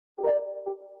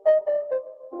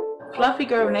Fluffy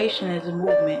Girl Nation is a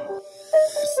movement.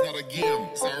 It's not a game,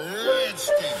 it's a rich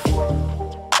thing.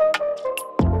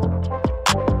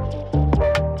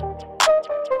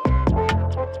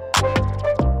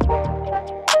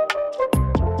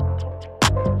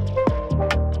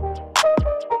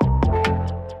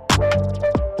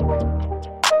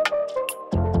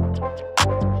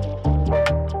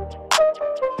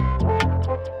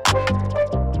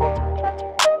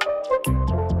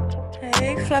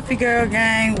 Hey Fluffy Girl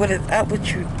Gang, what is up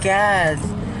with you guys?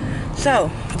 So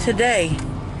today,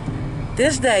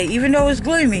 this day, even though it's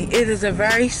gloomy, it is a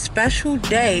very special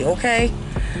day, okay?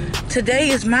 Today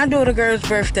is my daughter girl's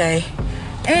birthday,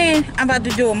 and I'm about to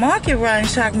do a market run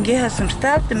so I can get her some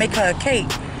stuff to make her a cake.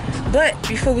 But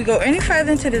before we go any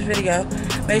further into this video,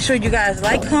 make sure you guys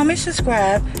like, comment,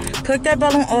 subscribe, click that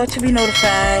bell on all to be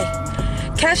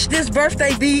notified. Catch this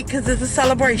birthday beat because it's a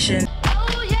celebration.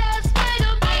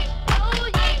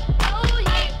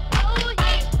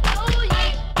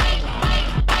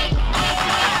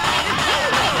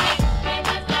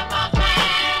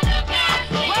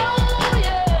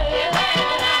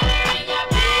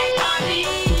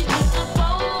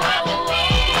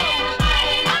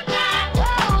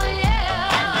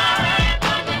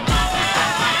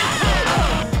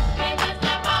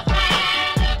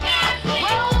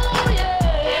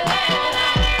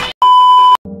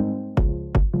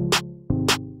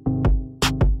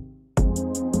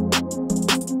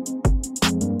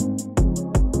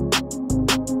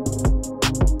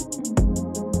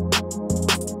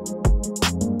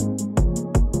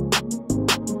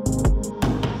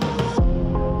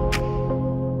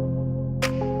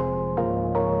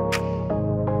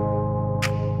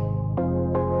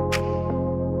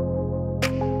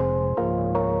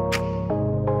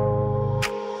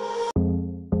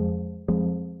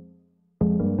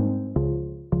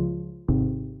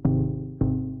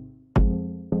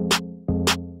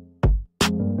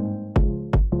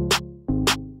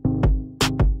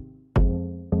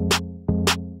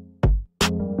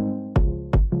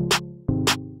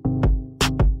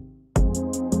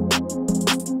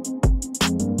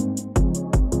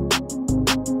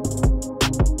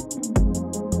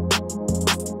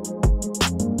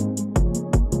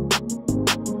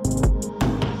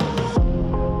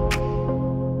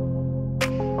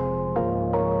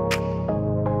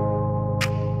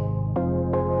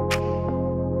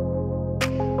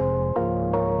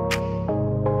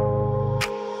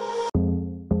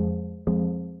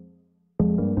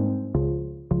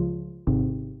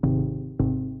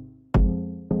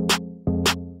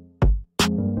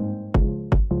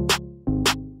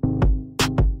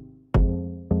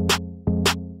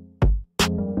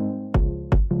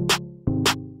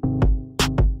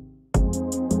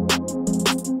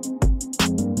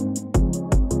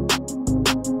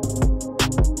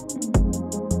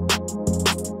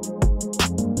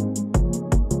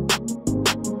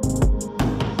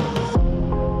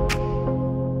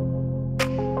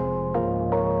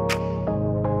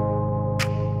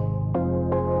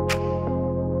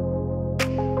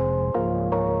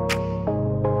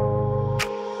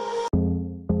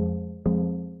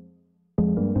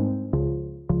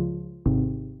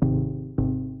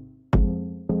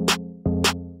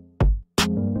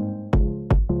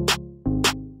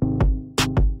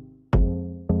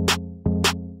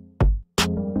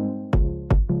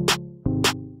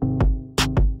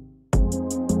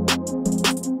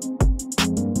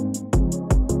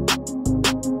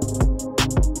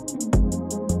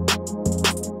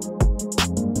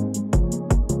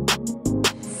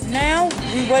 Now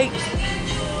we wait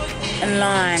in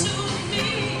line.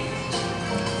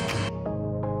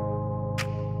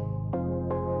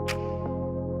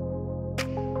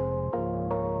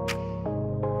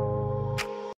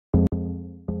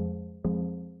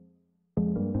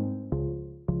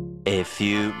 A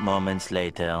few moments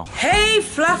later. Hey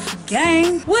Fluff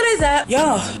Gang, what is up?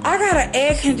 Y'all, I got an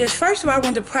air conditioner. First of all, I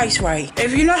went to Price Right.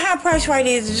 If you know how Price Right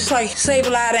is, it's just like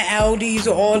Save-A-Lot and Aldi's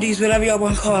or Aldi's, whatever y'all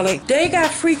want to call it. They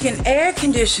got freaking air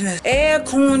conditioners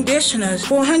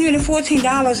for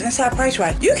 $114 inside Price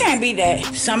Right. You can't beat that.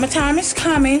 Summertime is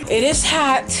coming. It is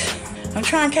hot. I'm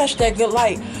trying to catch that good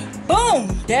light.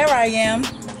 Boom, there I am.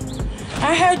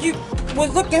 I heard you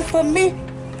was looking for me.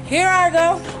 Here I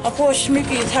go. Of course,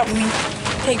 Shmiki is helping me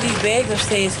take these bags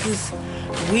upstairs because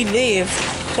we live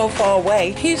so far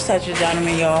away. He's such a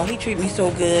gentleman, y'all. He treat me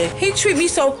so good. He treat me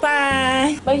so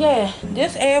fine. But yeah,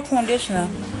 this air conditioner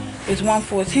is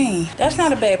 $114. That's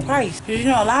not a bad price. Because you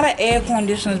know, a lot of air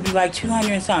conditioners be like $200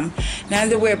 and something. Now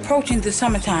that we're approaching the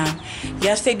summertime,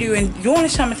 yes they do, and during the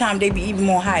summertime they be even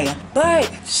more higher.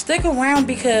 But stick around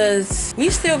because we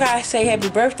still gotta say happy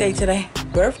birthday to the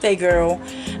birthday girl.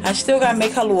 I still gotta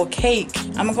make her a little cake.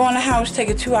 I'm gonna go in the house, take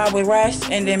a 2-hour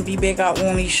rest, and then be back out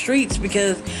on these streets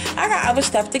because I got other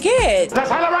stuff to get. The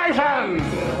celebration!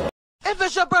 If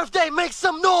it's your birthday, make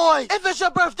some noise! If it's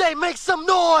your birthday, make some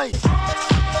noise!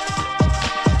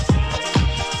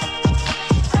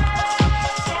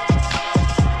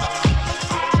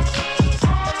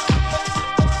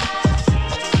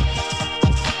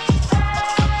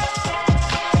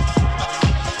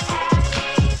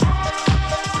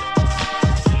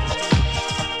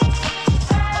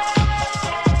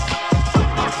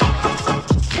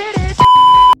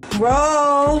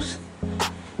 Rose,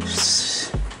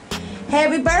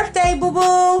 happy birthday,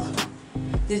 boo-boo.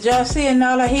 Did y'all see a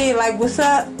nod of head like, what's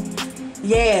up?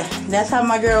 Yeah, that's how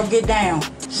my girl get down.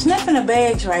 Sniffing the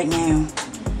bags right now.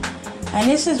 And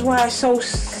this is why it's so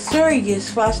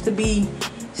serious for us to be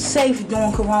safe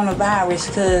during coronavirus,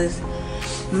 because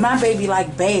my baby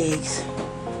like bags.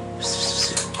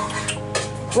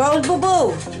 Rose,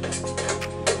 boo-boo,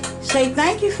 say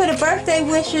thank you for the birthday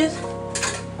wishes.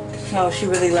 Oh, she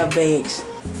really love bags.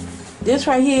 This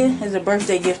right here is a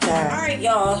birthday gift to her. Alright,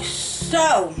 y'all.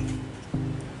 So,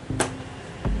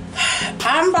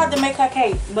 I'm about to make her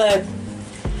cake, but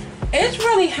it's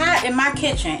really hot in my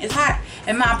kitchen. It's hot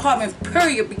in my apartment,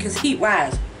 period, because heat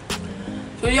rise.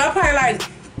 So, y'all probably like,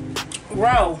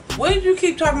 bro, what did you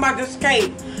keep talking about this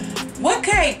cake? What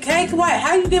cake? Cake what?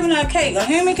 How you giving her a cake? A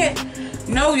human cake?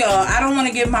 No, y'all. I don't want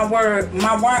to give my worm.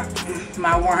 I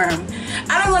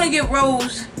don't want to give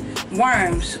Rose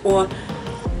worms, or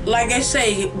like I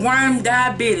say, worm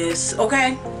diabetes,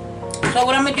 okay? So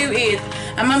what I'm gonna do is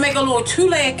I'm gonna make a little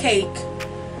 2-layer cake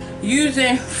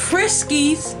using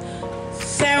Friskies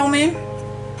salmon,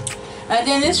 and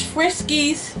then this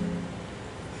Friskies,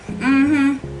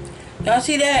 y'all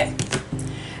see that?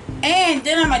 And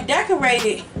then I'm gonna decorate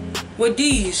it with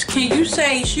these. Can you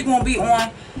say she gonna be on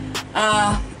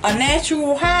a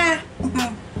natural high?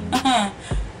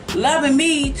 Loving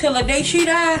me till the day she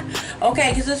die.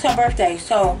 Okay, because it's her birthday.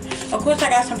 So, of course, I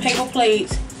got some paper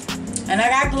plates. And I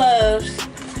got gloves.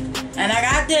 And I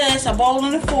got this, a bowl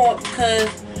and a fork, because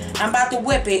I'm about to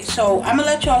whip it. So, I'm going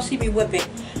to let y'all see me whip it.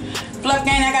 Fluff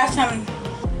Gang, I got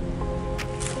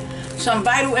some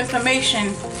vital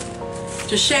information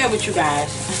to share with you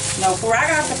guys. No, I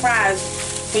got a surprise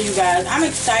for you guys. I'm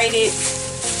excited.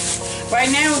 Right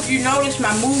now, if you notice,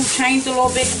 my mood changed a little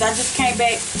bit because I just came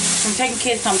back from taking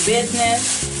care of some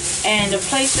business, and the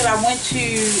place that I went to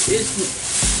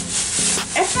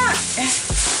it's not,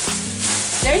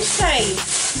 they say,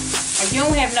 if you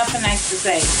don't have nothing nice to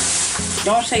say,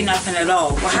 don't say nothing at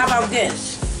all. Well, how about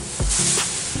this?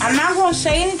 I'm not going to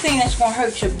say anything that's going to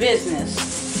hurt your business,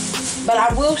 but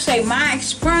I will say my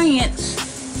experience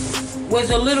was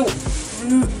a little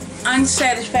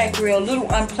unsatisfactory, a little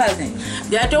unpleasant.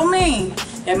 That don't mean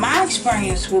that my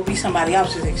experience will be somebody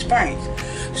else's experience.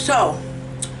 So,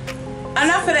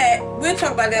 enough of that. We'll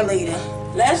talk about that later.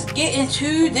 Let's get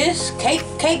into this cake,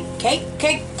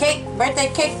 birthday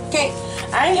cake.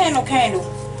 I ain't had no candle.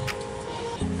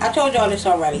 I told y'all this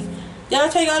already. Did I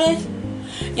tell y'all this?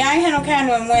 Yeah, I ain't had no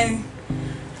candle, and when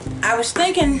I was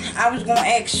thinking I was gonna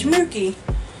ask Smokey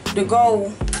to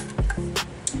go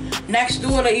next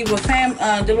door to either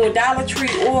the little Dollar Tree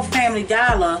or Family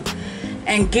Dollar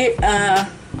and get a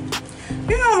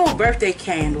little birthday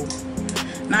candle.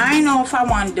 Now I ain't know if I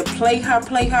wanted to play her,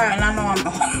 and I know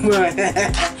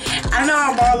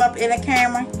I'm all up in the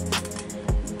camera,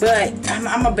 but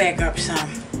I'm gonna back up some.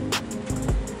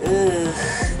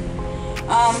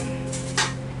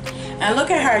 And look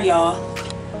at her, y'all.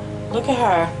 Look at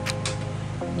her,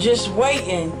 just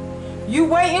waiting. You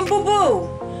waiting, boo boo?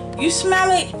 You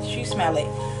smell it? She smell it.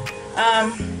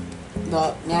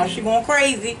 Look, now she going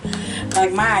crazy.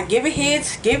 Like mine, give it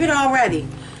hits, give it already.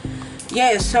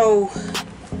 Yeah, so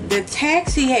the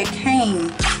taxi had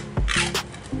came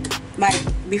like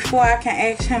before I can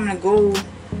ask him to go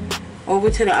over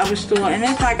to the other store, and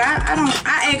it's like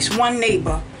I asked one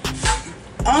neighbor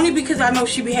only because I know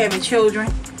she be having children,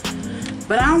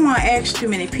 but I don't want to ask too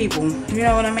many people. You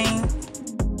know what I mean?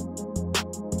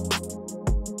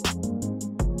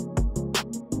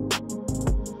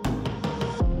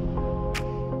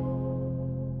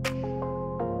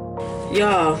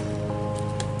 Y'all,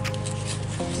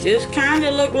 this kind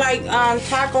of look like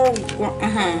Taco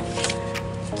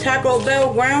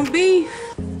Bell ground beef.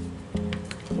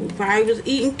 Probably was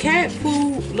eating cat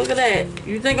food. Look at that.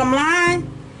 You think I'm lying?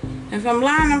 If I'm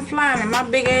lying, I'm flying. And my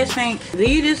big ass ain't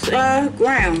leave this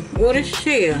ground or this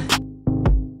chair.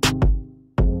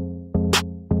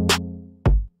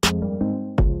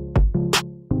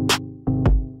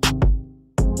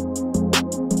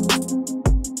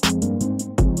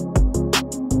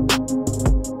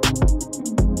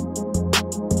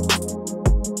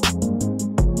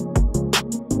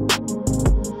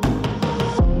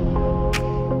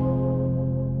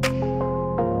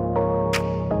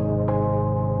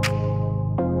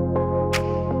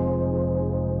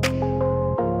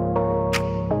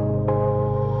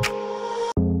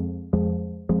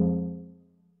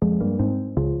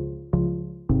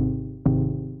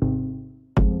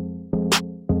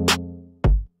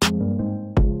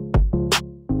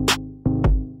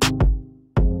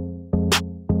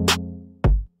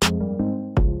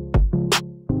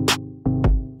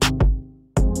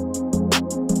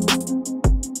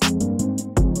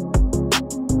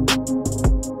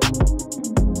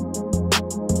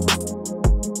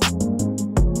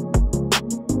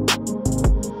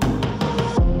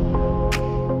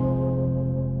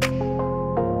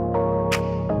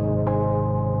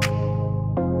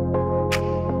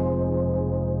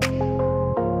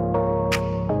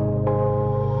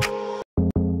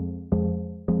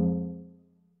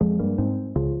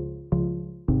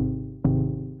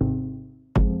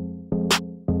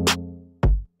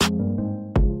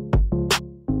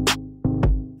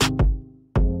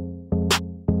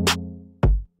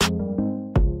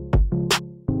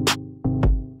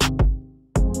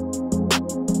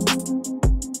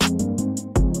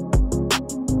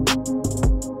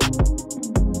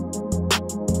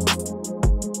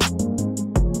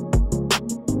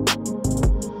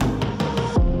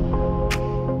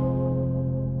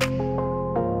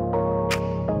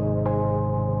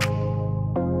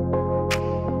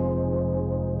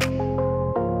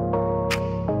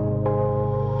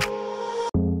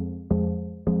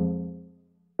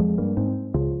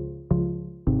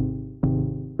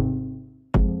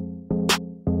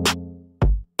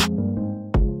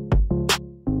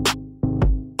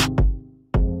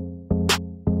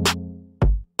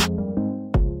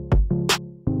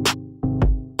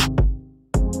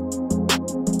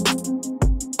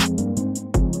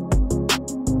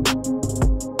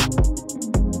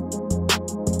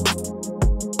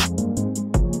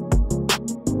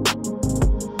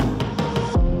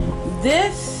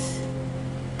 This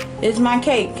is my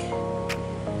cake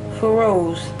for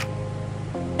Rose.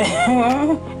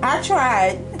 I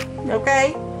tried,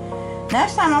 okay?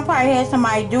 Next time I'll probably have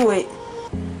somebody do it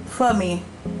for me.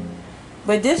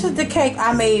 But this is the cake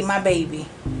I made my baby.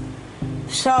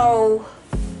 So,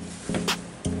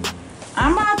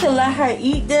 I'm about to let her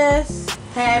eat this.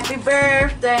 Happy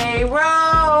birthday,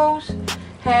 Rose.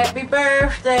 Happy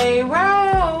birthday,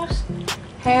 Rose.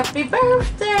 Happy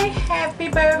birthday, happy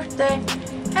birthday,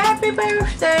 happy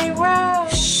birthday,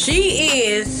 Rose. She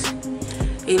is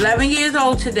 11 years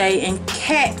old today in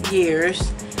cat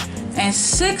years and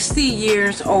 60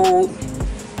 years old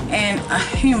in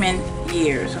human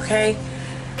years, okay?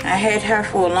 I had her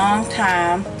for a long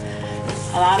time.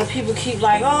 A lot of people keep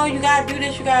like, oh, you gotta do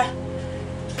this, you got.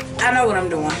 I know what I'm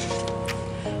doing.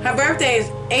 Her birthday is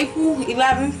April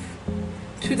 11th,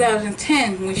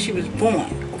 2010 when she was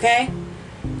born, okay?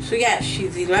 So yeah,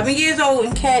 she's 11 years old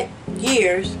in cat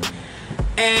years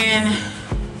and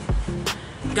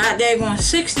got daggone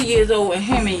 60 years old in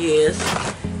human years.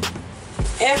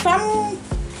 If I'm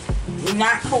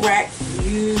not correct,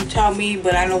 you tell me,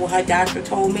 but I know what her doctor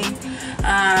told me.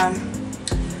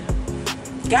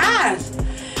 Guys,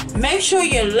 make sure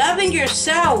you're loving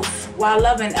yourself while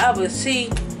loving others. See,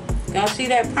 y'all see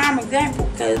that prime example?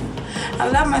 Because I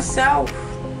love myself.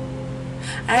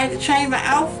 I had to change my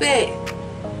outfit.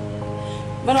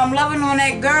 But I'm loving on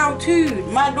that girl too.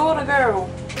 My daughter girl.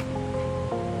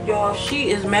 Y'all, she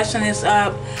is messing this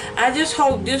up. I just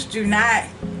hope this do not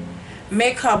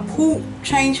make her poop,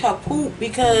 change her poop,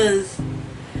 because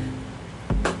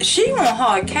she want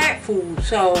her cat food.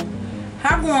 So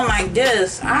her going like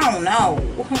this, I don't know.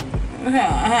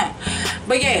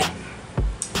 But yeah,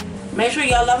 make sure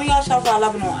y'all loving yourself while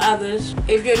loving on others.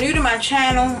 If you're new to my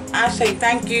channel, I say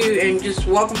thank you and just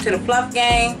welcome to the Fluff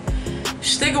Gang.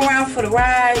 Stick around for the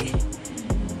ride.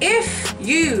 If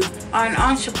you are an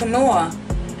entrepreneur,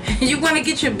 you want to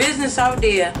get your business out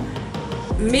there,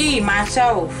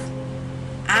 myself,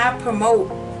 I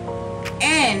promote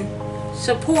and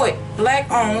support black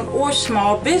owned or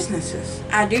small businesses.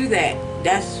 I do that.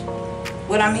 That's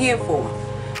what I'm here for.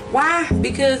 Why?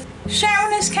 Because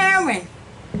sharing is caring.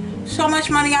 So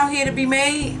much money out here to be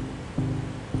made.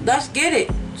 Let's get it.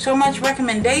 So much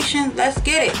recommendation. Let's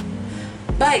get it.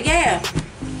 But yeah,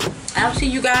 I'll see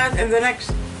you guys in the next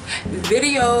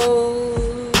video.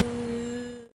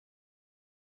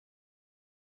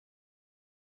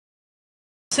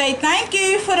 Say thank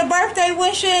you for the birthday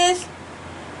wishes.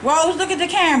 Rose, look at the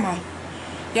camera.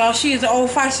 Y'all, she is an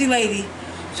old feisty lady.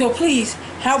 So please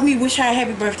help me wish her a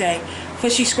happy birthday.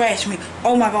 Because she scratched me.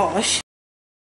 Oh my gosh.